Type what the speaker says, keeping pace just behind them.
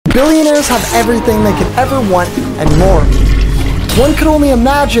Billionaires have everything they could ever want and more. One could only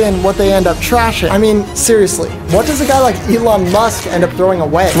imagine what they end up trashing. I mean, seriously, what does a guy like Elon Musk end up throwing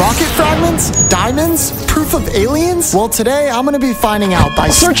away? Rocket fragments? Diamonds? Proof of aliens? Well, today I'm gonna be finding out by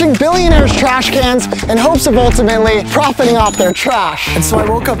searching billionaires' trash cans in hopes of ultimately profiting off their trash. And so I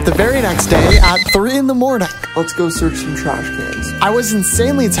woke up the very next day at 3 in the morning. Let's go search some trash cans. I was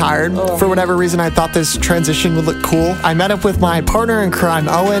insanely tired. For whatever reason, I thought this transition would look cool. I met up with my partner in crime,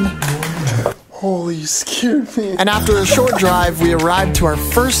 Owen. Holy, you scared me. And after a short drive, we arrived to our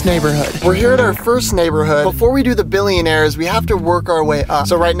first neighborhood. We're here at our first neighborhood. Before we do the billionaires, we have to work our way up.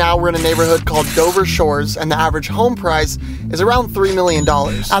 So right now we're in a neighborhood called Dover Shores, and the average home price is around $3 million.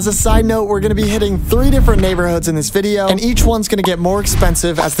 As a side note, we're gonna be hitting 3 different neighborhoods in this video, and each one's gonna get more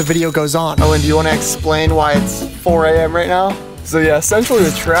expensive as the video goes on. Owen, do you wanna explain why it's 4 a.m. right now? So yeah, essentially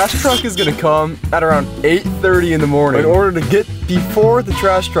the trash truck is gonna come at around 8:30 in the morning. In order to get before the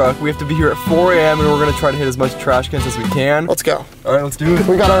trash truck, we have to be here at 4 a.m. and we're gonna try to hit as much trash cans as we can. Let's go. All right, let's do it.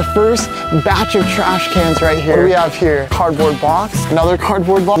 We got our first batch of trash cans right here. What do we have here? Cardboard box, another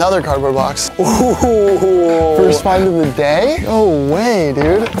cardboard box, another cardboard box. Ooh, first find of the day? No way,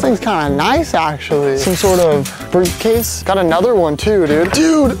 dude. This thing's kind of nice, actually. Some sort of briefcase. Got another one too, dude.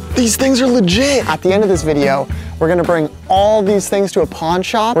 Dude, these things are legit. At the end of this video, we're gonna bring all these things to a pawn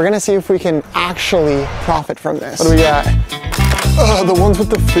shop. We're gonna see if we can actually profit from this. What do we got? The ones with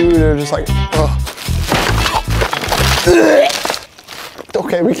the food are just like,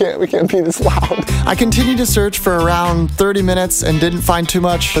 Okay, we can't be this loud. I continued to search for around 30 minutes and didn't find too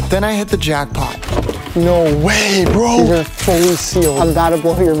much, but then I hit the jackpot. No way, bro. These are fully sealed. I'm about to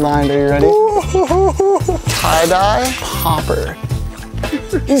blow your mind. Are you ready? Tie-dye popper.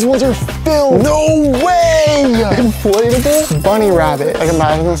 These ones are filled. No way! Inflatable bunny rabbit. Like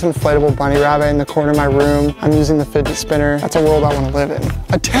imagine this inflatable bunny rabbit in the corner of my room. I'm using the fidget spinner. That's a world I want to live in.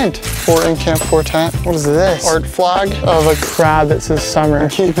 A tent. 4 in camp 4 tent. What is this? Art flag of a crab that says summer. I'm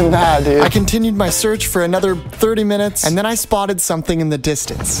keeping that, dude. I continued my search for another 30 minutes and then I spotted something in the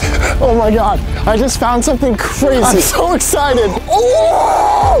distance. Oh my God, I just found something crazy. I'm so excited.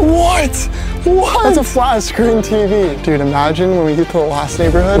 Oh, what? What? That's a flat screen TV. Dude, imagine when we get to the last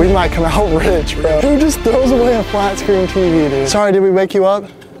neighborhood, we might come out rich, bro. Who just throws away a flat screen TV, dude? Sorry, did we wake you up? No,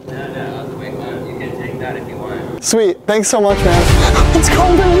 I was waking up. You can take that if you want. Sweet, thanks so much, man. Let's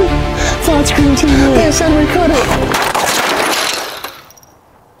go, baby. Flat screen TV. They said we couldn't.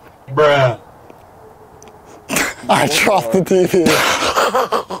 Bruh. I dropped the TV.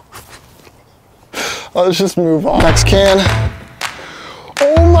 Let's just move on. Next can.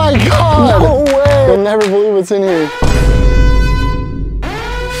 Oh my God! No way! You'll never believe what's in here.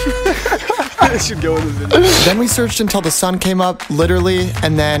 I should go in the video. Then we searched until the sun came up, literally,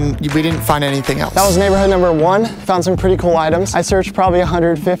 and then we didn't find anything else. That was neighborhood number 1. Found some pretty cool items. I searched probably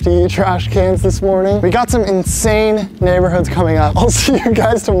 150 trash cans this morning. We got some insane neighborhoods coming up. I'll see you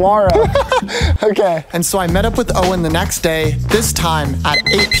guys tomorrow. Okay. And so I met up with Owen the next day, this time at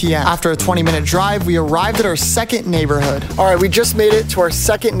 8 p.m. After a 20-minute drive, we arrived at our second neighborhood. All right, we just made it to our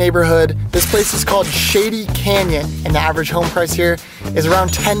second neighborhood. This place is called Shady Canyon, and the average home price here is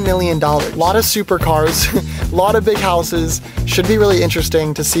around $10 million. A lot of supercars, a lot of big houses. Should be really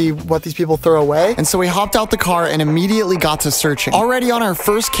interesting to see what these people throw away. And so we hopped out the car and immediately got to searching. Already on our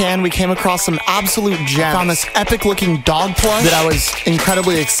first can, we came across some absolute gems. Found this epic looking dog plush that I was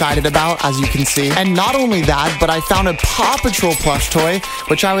incredibly excited about, as you can see. And not only that, but I found a Paw Patrol plush toy,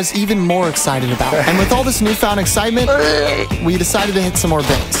 which I was even more excited about. And with all this newfound excitement, we decided to hit some more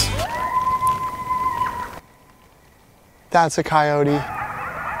bins. That's a coyote.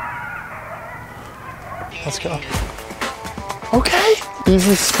 Let's go. Okay.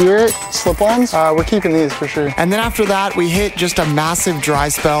 Easy Spirit slip-ons. We're keeping these for sure. And then after that, we hit just a massive dry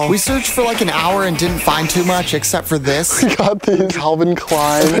spell. We searched for like an hour and didn't find too much except for this. We got these Calvin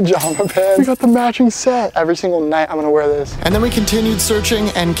Klein pajama pants. We got the matching set. Every single night I'm gonna wear this. And then we continued searching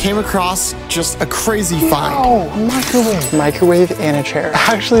and came across just a crazy find. Oh, a microwave. Microwave and a chair.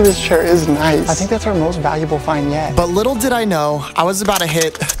 Actually, this chair is nice. I think that's our most valuable find yet. But little did I know, I was about to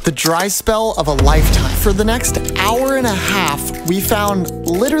hit the dry spell of a lifetime. For the next hour and a half, we found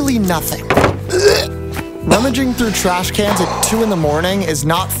literally nothing. Rummaging through trash cans at 2 in the morning is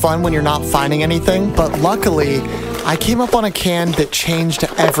not fun when you're not finding anything, but luckily, I came up on a can that changed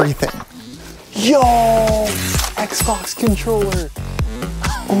everything. Yo, Xbox controller.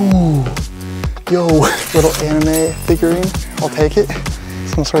 Ooh, yo, little anime figurine. I'll take it.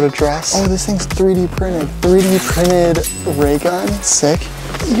 Some sort of dress. Oh, this thing's 3D printed. 3D printed ray gun. Sick.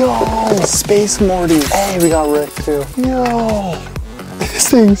 Yo, Space Morty. Hey, we got Rick too. Yo. This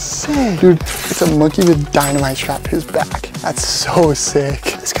thing's sick. Dude, it's a monkey with dynamite strapped to his back. That's so sick.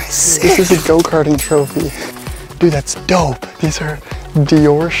 This guy's sick. This is a go-karting trophy. Dude, that's dope. These are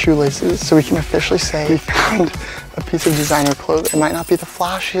Dior shoelaces, so we can officially say we found a piece of designer clothing. It might not be the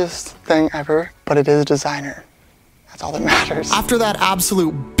flashiest thing ever, but it is designer. That's all that matters. After that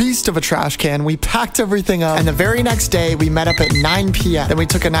absolute beast of a trash can, we packed everything up, and the very next day, we met up at 9 p.m. Then we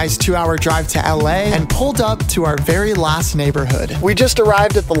took a nice 2-hour drive to LA and pulled up to our very last neighborhood. We just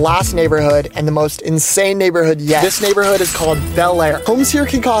arrived at the last neighborhood and the most insane neighborhood yet. This neighborhood is called Bel Air. Homes here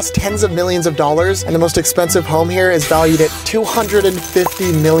can cost tens of millions of dollars, and the most expensive home here is valued at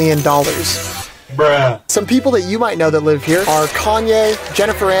 $250 million. Bruh. Some people that you might know that live here are Kanye,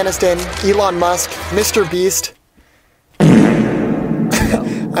 Jennifer Aniston, Elon Musk, Mr. Beast.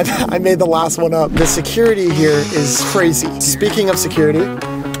 I made the last one up. The security here is crazy. Speaking of security,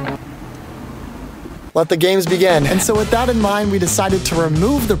 let the games begin. And so with that in mind, we decided to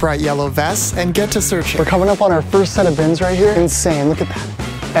remove the bright yellow vests and get to searching. We're coming up on our first set of bins right here. Insane, look at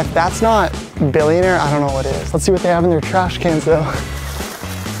that. If that's not Billionaire, I don't know what is. Let's see what they have in their trash cans though.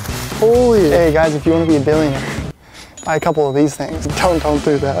 Holy, hey guys, if you want to be a billionaire, buy a couple of these things. Don't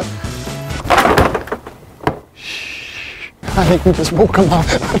do that. I think we just woke him up.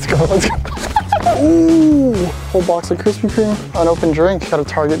 Let's go. Ooh, whole box of Krispy Kreme. Unopened drink. Got a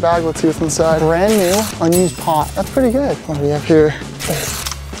Target bag. Let's see what's inside. Brand new, unused pot. That's pretty good. What do we have here?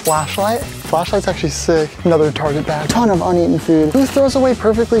 Flashlight. Flashlight's actually sick. Another Target bag. Ton of uneaten food. Who throws away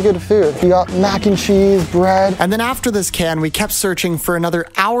perfectly good food? You got mac and cheese, bread. And then after this can, we kept searching for another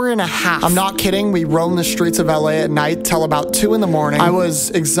hour and a half. I'm not kidding. We roamed the streets of LA at night till about 2 in the morning. I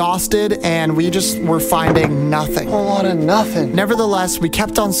was exhausted and we just were finding nothing. A lot of nothing. Nevertheless, we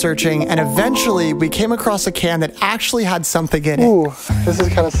kept on searching and eventually we came across a can that actually had something in it. Ooh, this is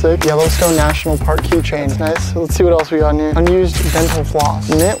kind of sick. Yellowstone National Park keychain. Nice. Let's see what else we got in here. Unused dental floss.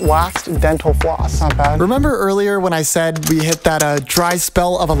 Knit waxed dental floss, not bad. Remember earlier when I said we hit that dry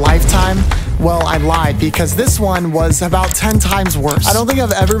spell of a lifetime? Well, I lied because this one was about 10 times worse. I don't think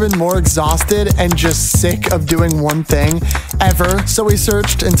I've ever been more exhausted and just sick of doing one thing ever. So we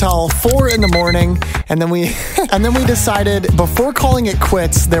searched until 4 in the morning and then we decided before calling it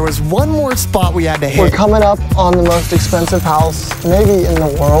quits, there was one more spot we had to hit. We're coming up on the most expensive house maybe in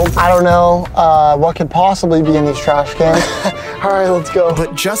the world. I don't know what could possibly be in these trash cans. All right, let's go.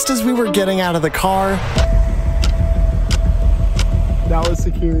 But just as we were getting out of the car, that was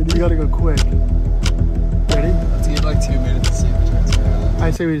security. You gotta go quick. Ready? Let's give like 2 minutes to see if it turns around. I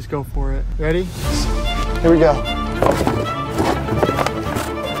say we just go for it. Ready? Here we go.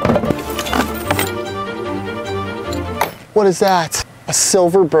 What is that? A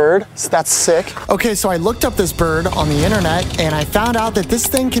silver bird? That's sick. Okay, so I looked up this bird on the internet and I found out that this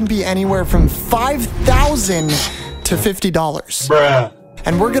thing can be anywhere from $5,000 to $50. Bruh.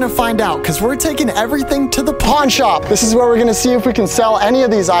 And we're gonna find out because we're taking everything to the pawn shop. This is where we're gonna see if we can sell any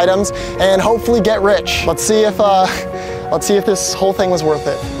of these items and hopefully get rich. Let's see if this whole thing was worth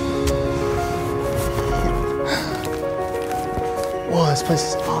it. Whoa, this place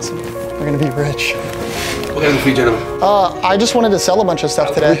is awesome. We're gonna be rich. What kind of food, gentlemen? I just wanted to sell a bunch of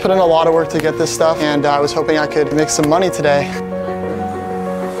stuff today. We put in a lot of work to get this stuff and I was hoping I could make some money today.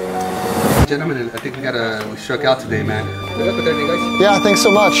 Gentlemen, I think we struck out today, man. Good luck with everything, guys. Yeah, thanks so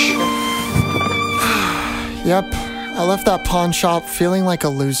much. Yep, I left that pawn shop feeling like a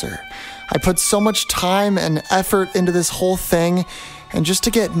loser. I put so much time and effort into this whole thing and just to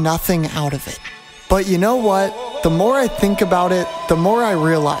get nothing out of it. But you know what? The more I think about it, the more I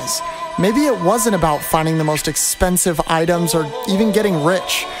realize maybe it wasn't about finding the most expensive items or even getting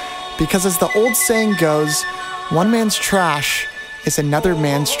rich. Because as the old saying goes, one man's trash is another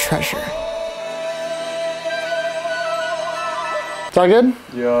man's treasure. Is that good?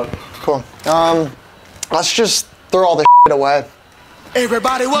 Yeah. Cool. Let's just throw all this shit away.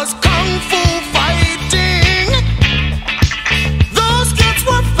 Everybody was kung fu fighting.